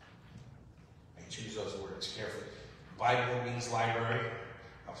 I choose those words carefully. Bible means library.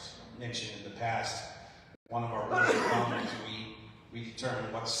 I've mentioned in the past, one of our rules of thumb is we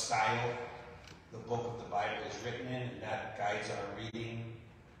determine what style the book of the Bible is written in, and that guides our reading,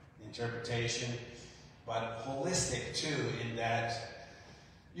 interpretation. But holistic too, in that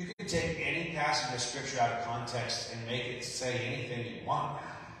you can take any passage of Scripture out of context and make it say anything you want.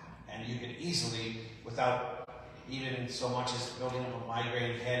 And you can easily, without even so much as building up a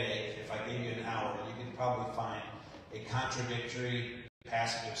migraine headache, if I gave you an hour, you could probably find a contradictory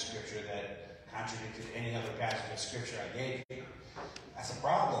passage of Scripture that contradicted any other passage of Scripture I gave you. That's a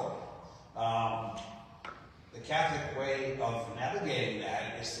problem. The Catholic way of navigating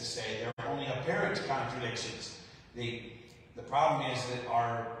that is to say there are only apparent contradictions. The problem is that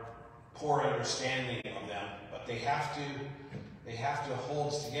our poor understanding of them, but they have to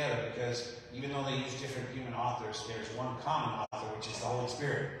hold together, because even though they use different human authors, there's one common author, which is the Holy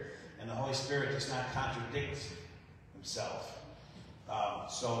Spirit. And the Holy Spirit does not contradict himself.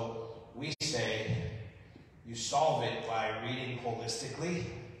 So we say you solve it by reading holistically,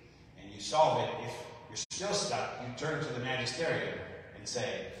 and you solve it if you're still stuck, you turn to the magisterium and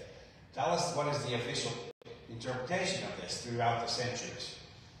say, tell us what is the official interpretation of this throughout the centuries.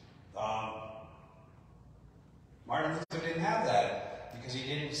 Martin Luther didn't have that because he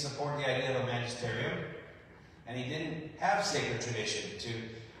didn't support the idea of a magisterium, and he didn't have sacred tradition to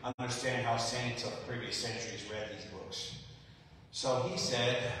understand how saints of previous centuries read these books. So he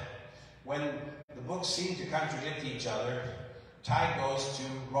said, when the books seem to contradict each other, tie goes to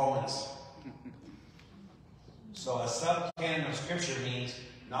Romans. So a sub-canon of Scripture means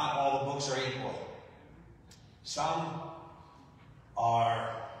not all the books are equal. Some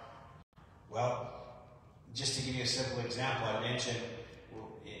are, well, just to give you a simple example, I mentioned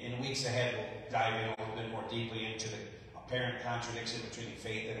in weeks ahead we'll dive in a little bit more deeply into the apparent contradiction between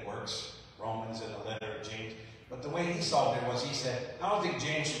faith and works, Romans and the letter of James. But the way he solved it was he said, I don't think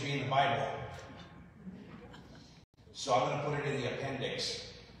James should be in the Bible. So I'm going to put it in the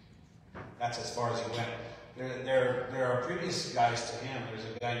appendix. That's as far as he went. There are previous guys to him. There's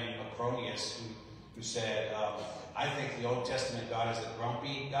a guy named Macronius who said, I think the Old Testament God is a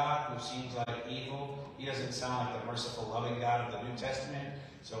grumpy God who seems like evil. He doesn't sound like the merciful, loving God of the New Testament.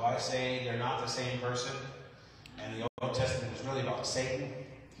 So I say they're not the same person. And the Old Testament is really about Satan.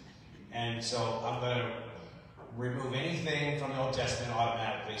 And so I'm going to remove anything from the Old Testament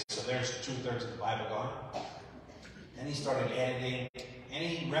automatically. So there's 2/3 of the Bible gone. Then he started editing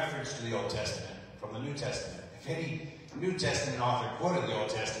any reference to the Old Testament from the New Testament. If any New Testament author quoted the Old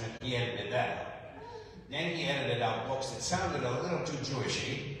Testament, he edited that out. Then he edited out books that sounded a little too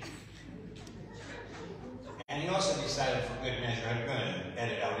Jewishy. And he also decided, for good measure, I'm going to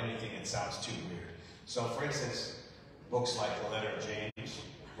edit out anything that sounds too weird. So, for instance, books like the letter of James,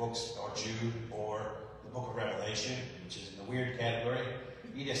 books or Jude, or the book of Revelation, which is in the weird category,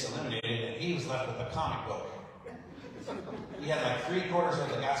 he just eliminated, and he was left with a comic book. He had like 3/4 of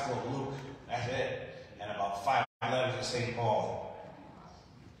the Gospel of Luke, that's it, and about 5 letters of St. Paul.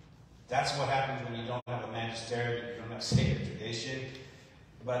 That's what happens when you don't have a magisterium, you don't have sacred tradition.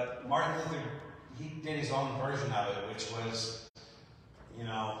 But Martin Luther, he did his own version of it, which was,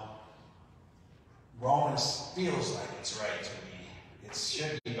 Romans feels like it's right to me. It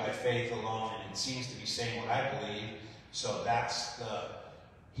should be by faith alone, and it seems to be saying what I believe. So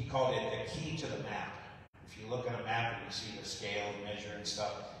he called it the key to the map. If you look at a map and you see the scale, the measure and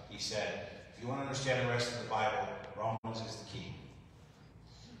stuff, he said, if you want to understand the rest of the Bible, Romans is the key.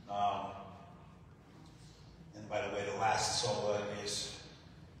 And by the way, the last sola is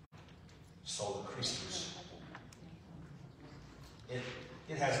sola Christus.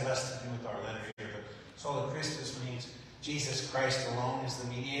 It has less to do with our letter here, but sola Christus means Jesus Christ alone is the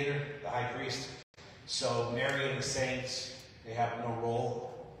mediator, the high priest. So Mary and the saints, they have no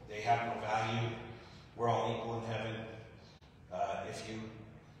role, they have no value. We're all equal in heaven. If you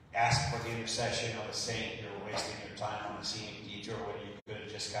ask for the intercession of a saint, you're wasting your time on a scenic detour when you could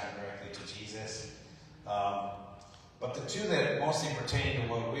have just gone directly to Jesus. But the two that mostly pertain to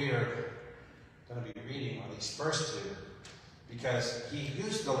what we are going to be reading are these first two, because he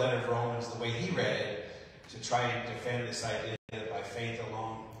used the letter of Romans the way he read it to try and defend this idea that by faith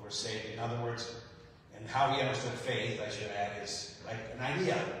alone we're saved. In other words, and how he understood faith, I should add, is like an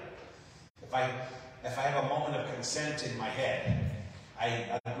idea. If I have a moment of consent in my head,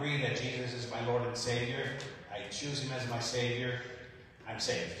 I agree that Jesus is my Lord and Savior, I choose him as my Savior, I'm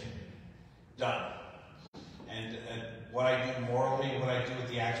saved. Done. And what I do morally, what I do with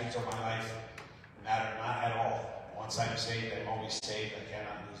the actions of my life, matter not at all. Once I'm saved, I'm always saved. I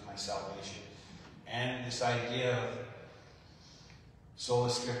cannot lose my salvation. And this idea of sola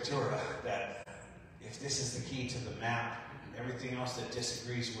scriptura, that if this is the key to the map, everything else that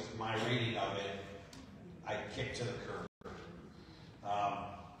disagrees with my reading of it, I kick to the curb.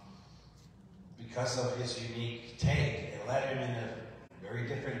 Because of his unique take, it led him in a very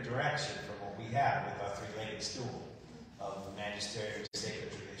different direction from what we have with our three-legged stool of the magisterium,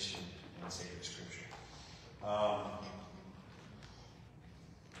 sacred tradition, and sacred scripture. I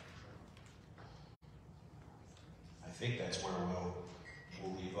think that's where we'll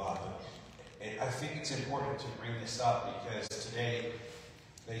leave off. And I think it's important to bring this up because today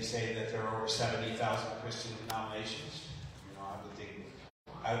they say that there are over 70,000 Christian denominations.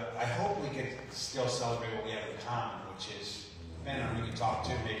 I hope we can still celebrate what we have in common, which is, depending on who you talk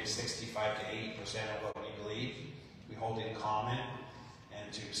to, maybe 65 to 80% of what we believe we hold in common,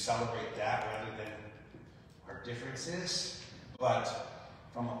 and to celebrate that rather than our differences. But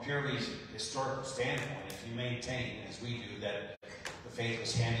from a purely historical standpoint, if you maintain, as we do, that the faith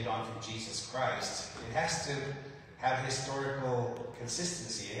was handed on from Jesus Christ, it has to have historical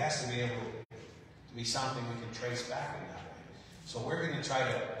consistency. It has to be able to be something we can trace back in that way. So we're going to try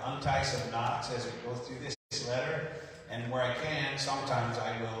to untie some knots as we go through this letter, and where I can, sometimes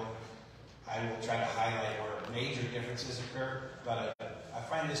I will try to highlight where major differences occur. But I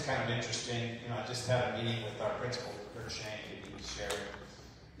find this kind of interesting. I just had a meeting with our principal, Kurt Shank, and he was sharing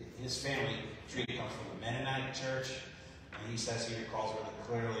his family tree comes from the Mennonite church, and he says he recalls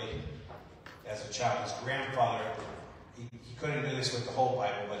really clearly as a child, his grandfather, he couldn't do this with the whole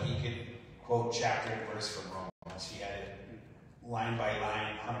Bible, but he could quote chapter and verse from Romans. He had it line by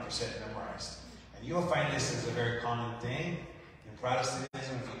line, 100% memorized. And you'll find this is a very common thing in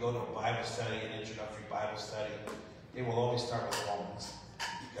Protestantism. If you go to a Bible study, an introductory Bible study, they will always start with Romans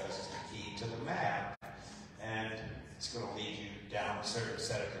because it's the key to the map, and it's going to lead you down a certain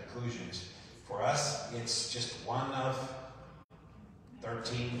set of conclusions. For us, it's just one of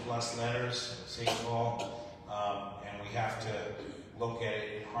 13 plus letters of St. Paul, and we have to look at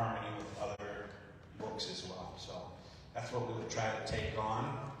it in harmony with other books as well. So that's what we would try to take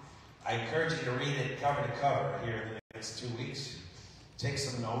on. I encourage you to read it cover to cover here in the next 2 weeks. Take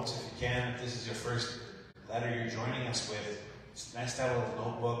some notes if you can. If this is your first letter you're joining us with, it's nice to have a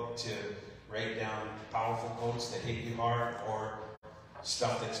little notebook to write down powerful quotes that hit you hard or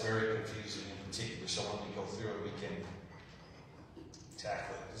stuff that's very confusing in particular. So when we go through it, we can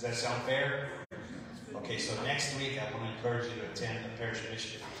tackle it. Does that sound fair? Okay, so next week I want to encourage you to attend the parish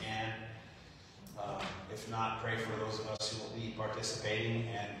mission if you can. If not, pray for those of us who will be participating,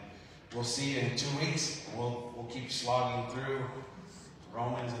 and we'll see you in 2 weeks. We'll keep slogging through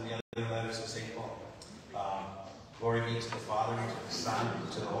Romans and the other letters of St. Paul. Glory be to the Father, and to the Son,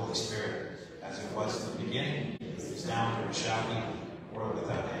 and to the Holy Spirit, as it was in the beginning, is now, and ever shall be, world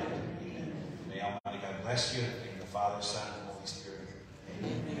without end. Amen. May Almighty God bless you, in the Father, Son, and